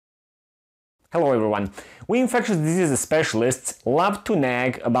Hello everyone. We infectious diseases specialists love to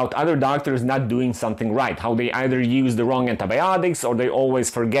nag about other doctors not doing something right, how they either use the wrong antibiotics or they always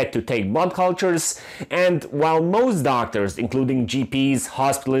forget to take blood cultures. And while most doctors, including GPs,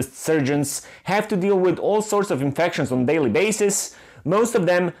 hospitalists, surgeons, have to deal with all sorts of infections on a daily basis, most of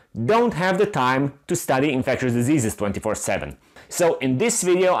them don't have the time to study infectious diseases 24/7. So in this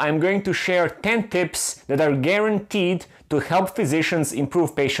video I'm going to share 10 tips that are guaranteed to help physicians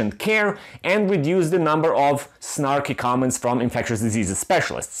improve patient care and reduce the number of snarky comments from infectious diseases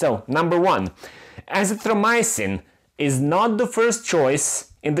specialists. So number 1, azithromycin is not the first choice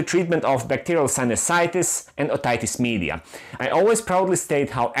in the treatment of bacterial sinusitis and otitis media. I always proudly state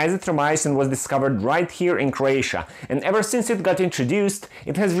how azithromycin was discovered right here in Croatia, and ever since it got introduced,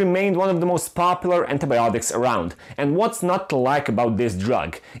 it has remained one of the most popular antibiotics around. And what's not to like about this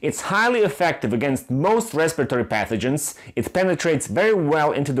drug? It's highly effective against most respiratory pathogens, it penetrates very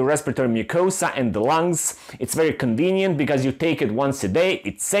well into the respiratory mucosa and the lungs, it's very convenient because you take it once a day,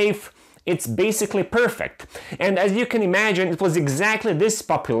 it's safe, it's basically perfect. And as you can imagine, it was exactly this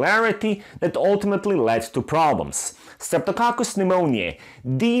popularity that ultimately led to problems. Streptococcus pneumoniae,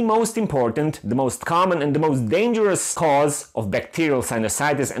 the most important, the most common and the most dangerous cause of bacterial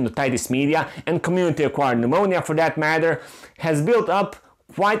sinusitis and otitis media, and community-acquired pneumonia for that matter, has built up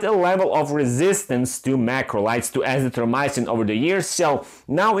quite a level of resistance to macrolides, to azithromycin over the years. So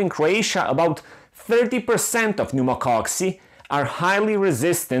now in Croatia, about 30% of pneumococci are highly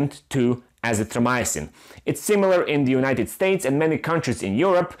resistant to azithromycin. It's similar in the United States and many countries in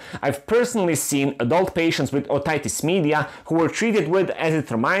Europe. I've personally seen adult patients with otitis media who were treated with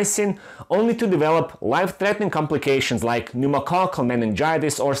azithromycin only to develop life-threatening complications like pneumococcal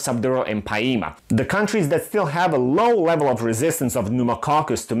meningitis or subdural empyema. The countries that still have a low level of resistance of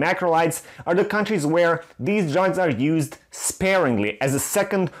pneumococcus to macrolides are the countries where these drugs are used sparingly as a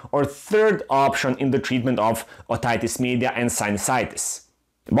second or third option in the treatment of otitis media and sinusitis.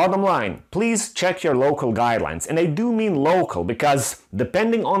 Bottom line, please check your local guidelines, and I do mean local because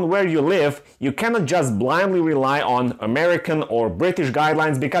depending on where you live, you cannot just blindly rely on American or British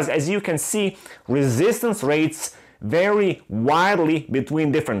guidelines because, as you can see, resistance rates vary widely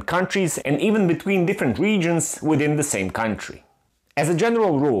between different countries and even between different regions within the same country. As a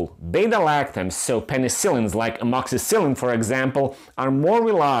general rule, beta-lactams, so penicillins like amoxicillin for example, are more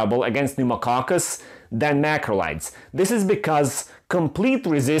reliable against pneumococcus than macrolides. This is because complete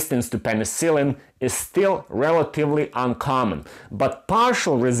resistance to penicillin is still relatively uncommon, but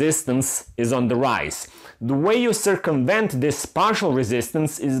partial resistance is on the rise. The way you circumvent this partial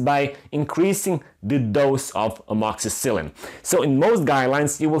resistance is by increasing the dose of amoxicillin. So in most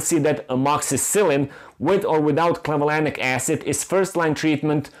guidelines you will see that amoxicillin with or without clavulanic acid is first-line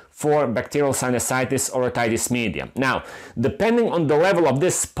treatment for bacterial sinusitis or otitis media. Now, depending on the level of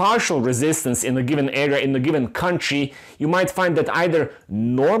this partial resistance in a given area, in a given country, you might find that either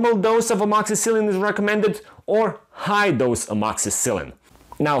normal dose of amoxicillin is recommended or high dose amoxicillin.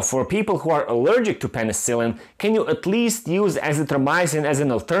 Now, for people who are allergic to penicillin, can you at least use azithromycin as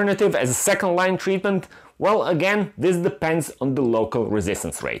an alternative, as a second-line treatment? Well, again, this depends on the local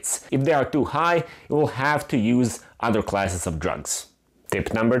resistance rates. If they are too high, you will have to use other classes of drugs.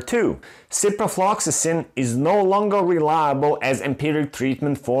 Tip number 2. Ciprofloxacin is no longer reliable as empiric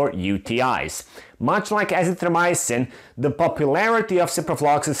treatment for UTIs. Much like azithromycin, the popularity of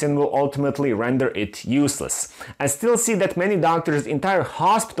ciprofloxacin will ultimately render it useless. I still see that many doctors, entire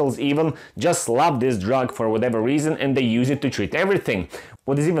hospitals even, just love this drug for whatever reason and they use it to treat everything.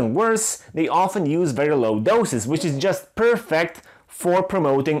 What is even worse, they often use very low doses, which is just perfect for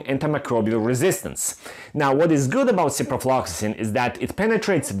promoting antimicrobial resistance. Now, what is good about ciprofloxacin is that it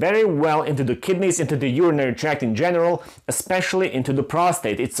penetrates very well into the kidneys, into the urinary tract in general, especially into the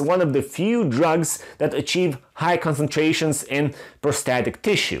prostate. It's one of the few drugs that achieve high concentrations in prostatic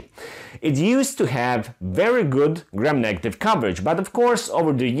tissue. It used to have very good gram-negative coverage, but of course,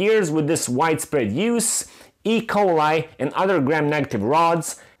 over the years with this widespread use, E. coli and other gram-negative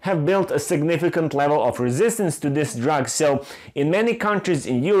rods have built a significant level of resistance to this drug. So in many countries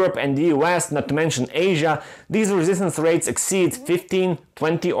in Europe and the US, not to mention Asia, these resistance rates exceed 15,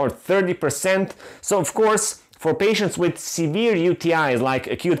 20 or 30%. So of course, for patients with severe UTIs like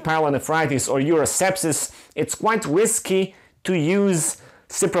acute pyelonephritis or urosepsis, it's quite risky to use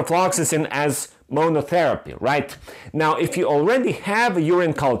ciprofloxacin as monotherapy, right? Now, if you already have a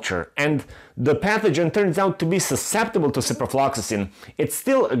urine culture and the pathogen turns out to be susceptible to ciprofloxacin, it's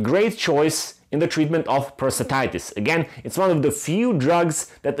still a great choice in the treatment of prostatitis. Again, it's one of the few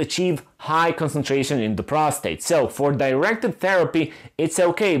drugs that achieve high concentration in the prostate. So for directed therapy, it's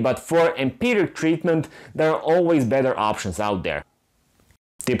okay, but for empiric treatment, there are always better options out there.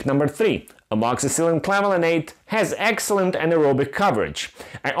 Tip number 3. Amoxicillin-clavulanate has excellent anaerobic coverage.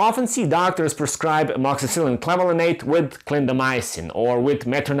 I often see doctors prescribe amoxicillin-clavulanate with clindamycin or with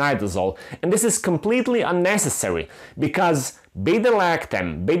metronidazole, and this is completely unnecessary because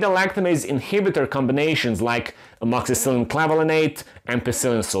beta-lactamase inhibitor combinations like amoxicillin-clavulanate,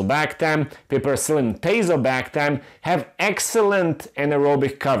 ampicillin-sulbactam, piperacillin-tazobactam have excellent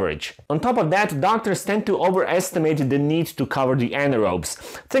anaerobic coverage. On top of that, doctors tend to overestimate the need to cover the anaerobes.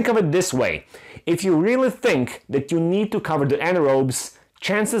 Think of it this way: if you really think that you need to cover the anaerobes,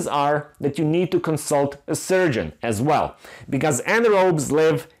 chances are that you need to consult a surgeon as well, because anaerobes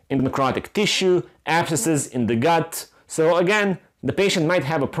live in necrotic tissue, abscesses in the gut. So again, the patient might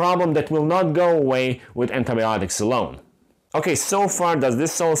have a problem that will not go away with antibiotics alone. Okay, so far does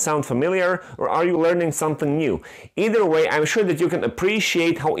this all sound familiar, or are you learning something new? Either way, I'm sure that you can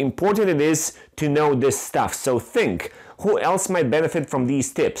appreciate how important it is to know this stuff. So think, who else might benefit from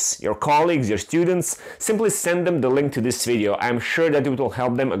these tips? Your colleagues, your students? Simply send them the link to this video. I'm sure that it will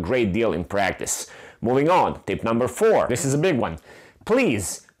help them a great deal in practice. Moving on, tip number 4. This is a big one.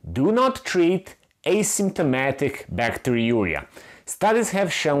 Please do not treat asymptomatic bacteriuria. Studies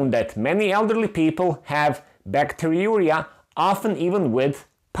have shown that many elderly people have bacteriuria, often even with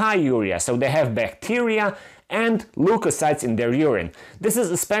pyuria, so they have bacteria and leukocytes in their urine. This is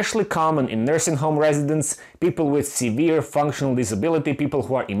especially common in nursing home residents, people with severe functional disability, people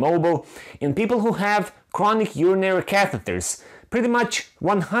who are immobile, in people who have chronic urinary catheters. Pretty much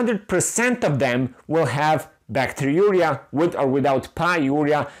 100% of them will have bacteriuria with or without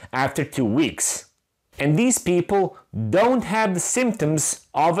pyuria after 2 weeks. And these people don't have the symptoms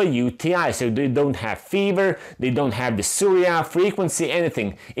of a UTI, so they don't have fever, they don't have dysuria, frequency,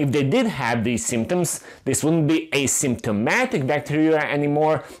 anything. If they did have these symptoms, this wouldn't be asymptomatic bacteriuria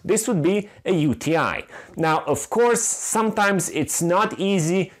anymore, this would be a UTI. Now, of course, sometimes it's not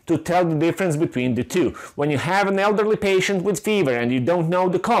easy to tell the difference between the two. When you have an elderly patient with fever and you don't know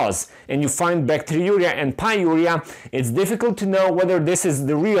the cause, and you find bacteriuria and pyuria, it's difficult to know whether this is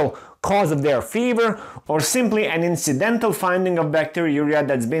the real cause of their fever or simply an incidental finding of bacteriuria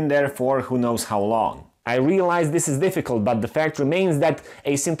that's been there for who knows how long. I realize this is difficult, but the fact remains that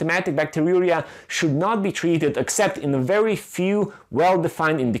asymptomatic bacteriuria should not be treated except in a very few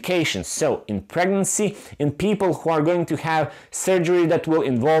well-defined indications. So, in pregnancy, in people who are going to have surgery that will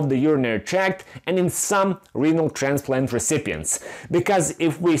involve the urinary tract, and in some renal transplant recipients. Because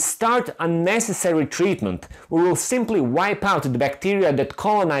if we start unnecessary treatment, we will simply wipe out the bacteria that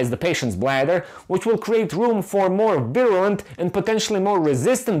colonize the patient's bladder, which will create room for more virulent and potentially more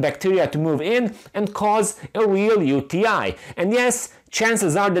resistant bacteria to move in and cause a real UTI. And yes,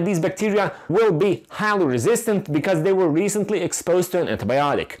 chances are that these bacteria will be highly resistant because they were recently exposed to an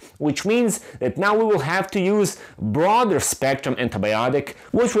antibiotic, which means that now we will have to use broader spectrum antibiotic,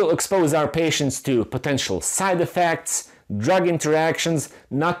 which will expose our patients to potential side effects, drug interactions,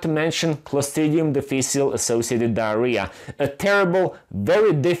 not to mention Clostridium difficile associated diarrhea, a terrible,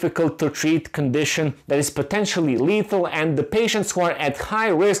 very difficult to treat condition that is potentially lethal, and the patients who are at high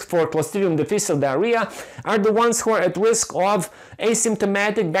risk for Clostridium difficile diarrhea are the ones who are at risk of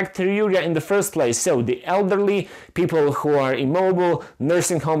asymptomatic bacteriuria in the first place. So the elderly, people who are immobile,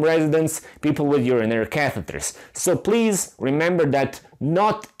 nursing home residents, people with urinary catheters. So please remember that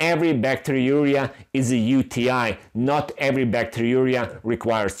not every bacteriuria is a UTI, not every bacteriuria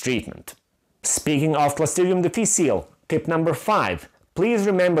requires treatment. Speaking of Clostridium difficile, tip number 5. Please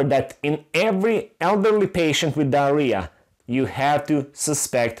remember that in every elderly patient with diarrhea, you have to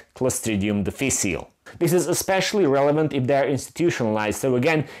suspect Clostridium difficile. This is especially relevant if they are institutionalized. So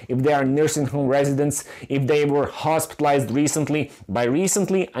again, if they are nursing home residents, if they were hospitalized recently. By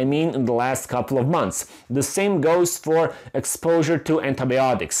recently, I mean in the last couple of months. The same goes for exposure to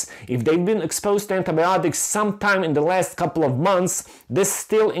antibiotics. If they've been exposed to antibiotics sometime in the last couple of months, this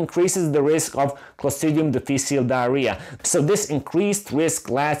still increases the risk of Clostridium difficile diarrhea. So this increased risk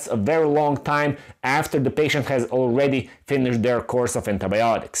lasts a very long time after the patient has already finished their course of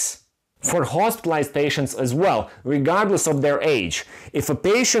antibiotics. For hospitalized patients as well, regardless of their age, if a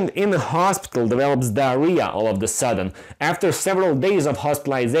patient in a hospital develops diarrhea all of a sudden, after several days of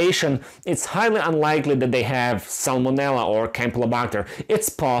hospitalization, it's highly unlikely that they have Salmonella or Campylobacter. It's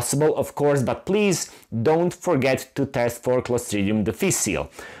possible, of course, but please don't forget to test for Clostridium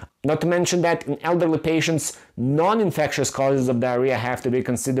difficile. Not to mention that in elderly patients, non-infectious causes of diarrhea have to be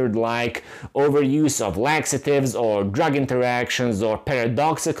considered, like overuse of laxatives or drug interactions or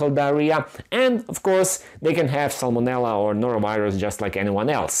paradoxical diarrhea, and of course they can have Salmonella or norovirus just like anyone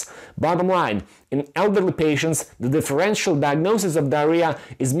else. Bottom line, in elderly patients, the differential diagnosis of diarrhea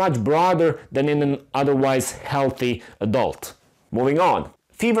is much broader than in an otherwise healthy adult. Moving on.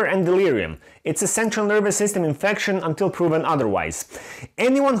 fever and delirium. It's a central nervous system infection until proven otherwise.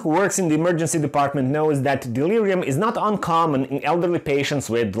 Anyone who works in the emergency department knows that delirium is not uncommon in elderly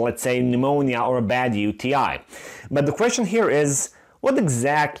patients with, let's say, pneumonia or a bad UTI. But the question here is, what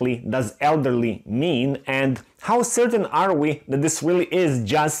exactly does elderly mean, and how certain are we that this really is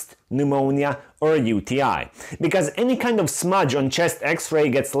just pneumonia or a UTI? Because any kind of smudge on chest x-ray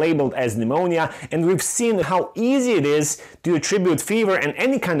gets labeled as pneumonia, and we've seen how easy it is to attribute fever and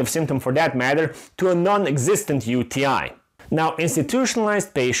any kind of symptom for that matter to a non-existent UTI. Now,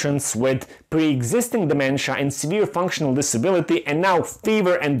 institutionalized patients with pre-existing dementia and severe functional disability and now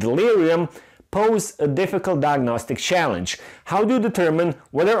fever and delirium pose a difficult diagnostic challenge. How do you determine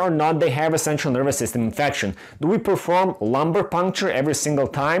whether or not they have a central nervous system infection? Do we perform lumbar puncture every single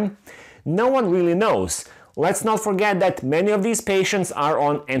time? No one really knows. Let's not forget that many of these patients are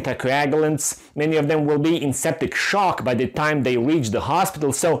on anticoagulants. Many of them will be in septic shock by the time they reach the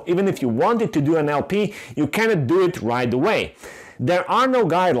hospital, so even if you wanted to do an LP, you cannot do it right away. There are no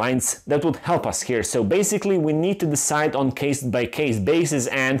guidelines that would help us here, so basically we need to decide on case-by-case basis,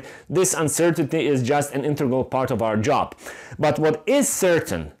 and this uncertainty is just an integral part of our job. But what is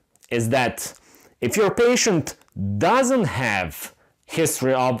certain is that if your patient doesn't have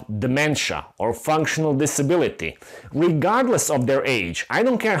history of dementia or functional disability, regardless of their age, I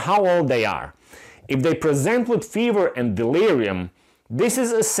don't care how old they are, if they present with fever and delirium, this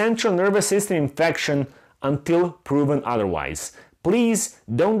is a central nervous system infection until proven otherwise. Please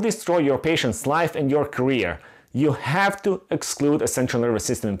don't destroy your patient's life and your career. You have to exclude a central nervous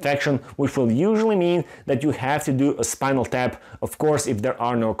system infection, which will usually mean that you have to do a spinal tap, of course, if there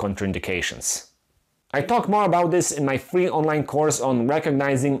are no contraindications. I talk more about this in my free online course on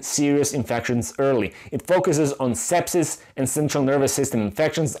recognizing serious infections early. It focuses on sepsis and central nervous system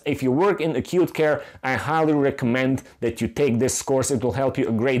infections. If you work in acute care, I highly recommend that you take this course. It will help you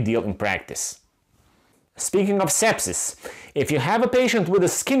a great deal in practice. Speaking of sepsis, if you have a patient with a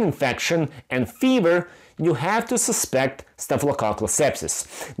skin infection and fever, you have to suspect staphylococcal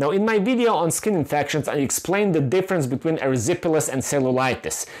sepsis. Now, in my video on skin infections, I explained the difference between erysipelas and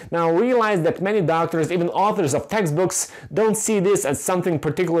cellulitis. Now, realize that many doctors, even authors of textbooks, don't see this as something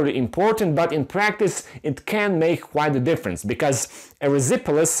particularly important, but in practice, it can make quite a difference, because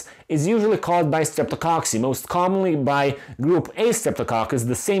erysipelas is usually caused by streptococci, most commonly by group A streptococcus,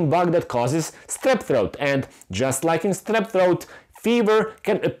 the same bug that causes strep throat. And just like in strep throat, fever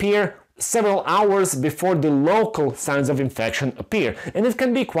can appear several hours before the local signs of infection appear, and it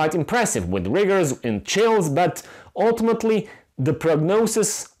can be quite impressive with rigors and chills, but ultimately the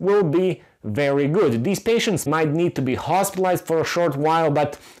prognosis will be very good. These patients might need to be hospitalized for a short while,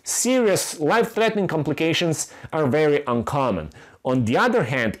 but serious life-threatening complications are very uncommon. On the other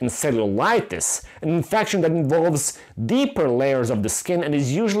hand, in cellulitis, an infection that involves deeper layers of the skin and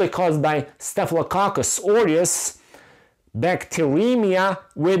is usually caused by Staphylococcus aureus, bacteremia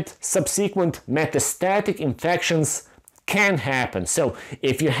with subsequent metastatic infections can happen. So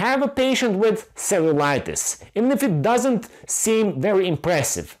if you have a patient with cellulitis, even if it doesn't seem very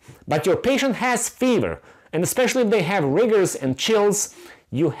impressive, but your patient has fever, and especially if they have rigors and chills,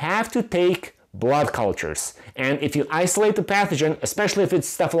 you have to take blood cultures. And if you isolate the pathogen, especially if it's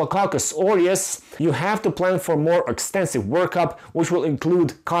Staphylococcus aureus, you have to plan for more extensive workup, which will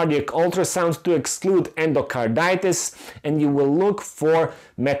include cardiac ultrasounds to exclude endocarditis, and you will look for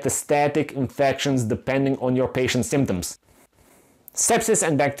metastatic infections depending on your patient's symptoms. Sepsis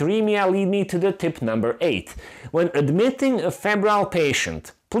and bacteremia lead me to the tip number 8. When admitting a febrile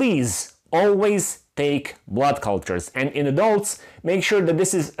patient, please always take blood cultures, and in adults, make sure that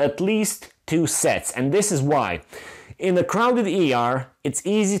this is at least 2 sets, and this is why. In a crowded ER, it's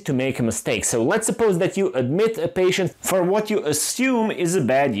easy to make a mistake. So let's suppose that you admit a patient for what you assume is a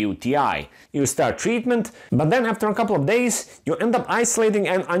bad UTI. You start treatment, but then after a couple of days, you end up isolating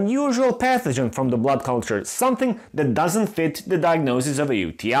an unusual pathogen from the blood culture, something that doesn't fit the diagnosis of a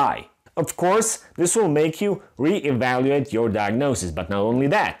UTI. Of course, this will make you re-evaluate your diagnosis, but not only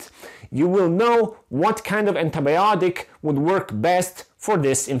that. You will know what kind of antibiotic would work best for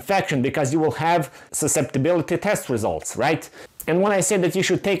this infection, because you will have susceptibility test results, right? And when I say that you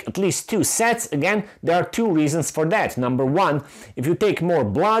should take at least 2 sets, again, there are 2 reasons for that. Number 1, if you take more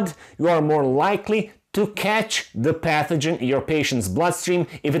blood, you are more likely to catch the pathogen in your patient's bloodstream,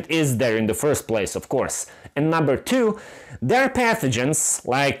 if it is there in the first place, of course. And number 2, there are pathogens,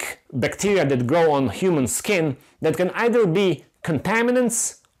 like bacteria that grow on human skin, that can either be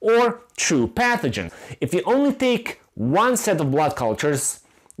contaminants or true pathogen. If you only take 1 set of blood cultures,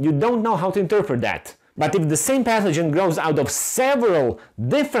 you don't know how to interpret that. But if the same pathogen grows out of several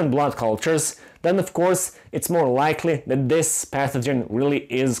different blood cultures, then of course it's more likely that this pathogen really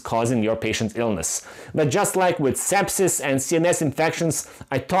is causing your patient's illness. But just like with sepsis and CNS infections,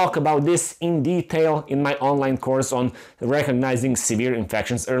 I talk about this in detail in my online course on recognizing severe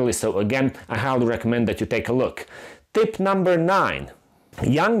infections early, so again, I highly recommend that you take a look. Tip number 9.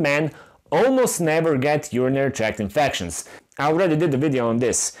 Young men almost never get urinary tract infections. I already did a video on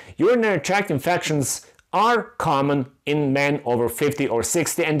this. Urinary tract infections are common in men over 50 or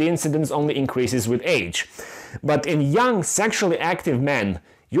 60, and the incidence only increases with age. But in young sexually active men,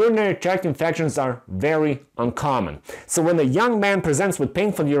 urinary tract infections are very uncommon. So when a young man presents with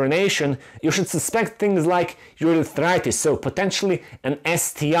painful urination, you should suspect things like urethritis, so potentially an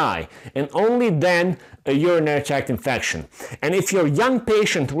STI, and only then a urinary tract infection. And if your young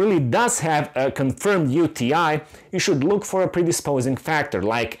patient really does have a confirmed UTI, you should look for a predisposing factor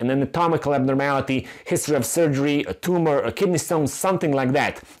like an anatomical abnormality, history of surgery, a tumor, a kidney stone, something like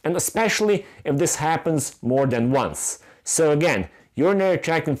that, and especially if this happens more than once. So again, urinary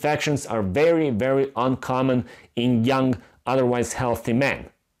tract infections are very, very uncommon in young, otherwise healthy men.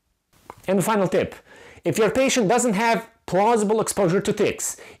 And the final tip, if your patient doesn't have plausible exposure to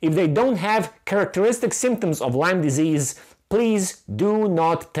ticks, if they don't have characteristic symptoms of Lyme disease, please do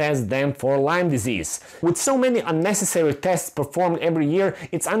not test them for Lyme disease. With so many unnecessary tests performed every year,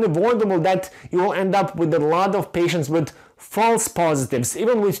 it's unavoidable that you will end up with a lot of patients with false positives,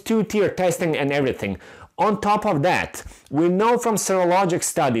 even with two-tier testing and everything. On top of that, we know from serologic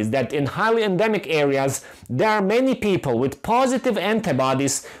studies that in highly endemic areas, there are many people with positive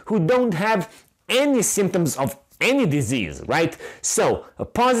antibodies who don't have any symptoms of any disease, right? So, a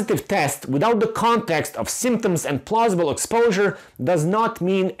positive test without the context of symptoms and plausible exposure does not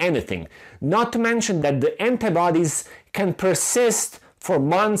mean anything. Not to mention that the antibodies can persist for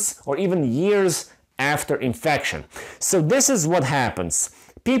months or even years after infection. So this is what happens.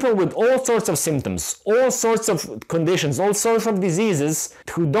 People with all sorts of symptoms, all sorts of conditions, all sorts of diseases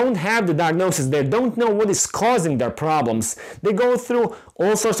who don't have the diagnosis, they don't know what is causing their problems, they go through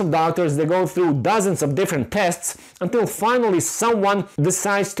all sorts of doctors, they go through dozens of different tests until finally someone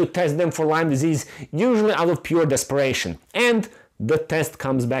decides to test them for Lyme disease, usually out of pure desperation. And the test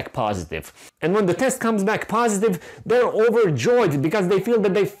comes back positive. And when the test comes back positive, they're overjoyed because they feel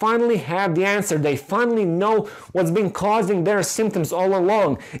that they finally have the answer. They finally know what's been causing their symptoms all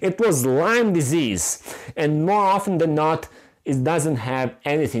along. It was Lyme disease. And more often than not, it doesn't have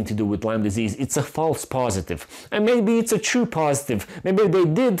anything to do with Lyme disease. It's a false positive. And maybe it's a true positive. Maybe they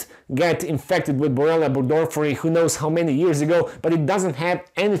did get infected with Borrelia burgdorferi who knows how many years ago, but it doesn't have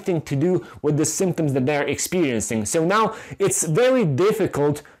anything to do with the symptoms that they're experiencing. So now it's very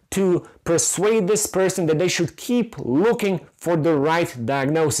difficult to persuade this person that they should keep looking for the right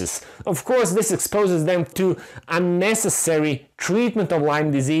diagnosis. Of course, this exposes them to unnecessary treatment of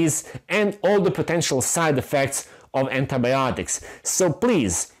Lyme disease and all the potential side effects of antibiotics. So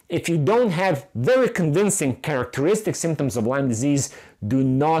please, if you don't have very convincing characteristic symptoms of Lyme disease, do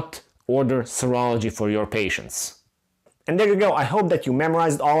not order serology for your patients. And there you go. I hope that you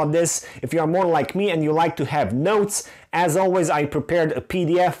memorized all of this. If you are more like me and you like to have notes, as always, I prepared a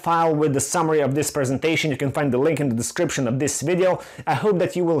PDF file with the summary of this presentation. You can find the link in the description of this video. I hope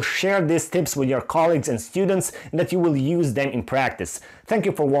that you will share these tips with your colleagues and students and that you will use them in practice. Thank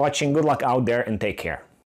you for watching. Good luck out there and take care.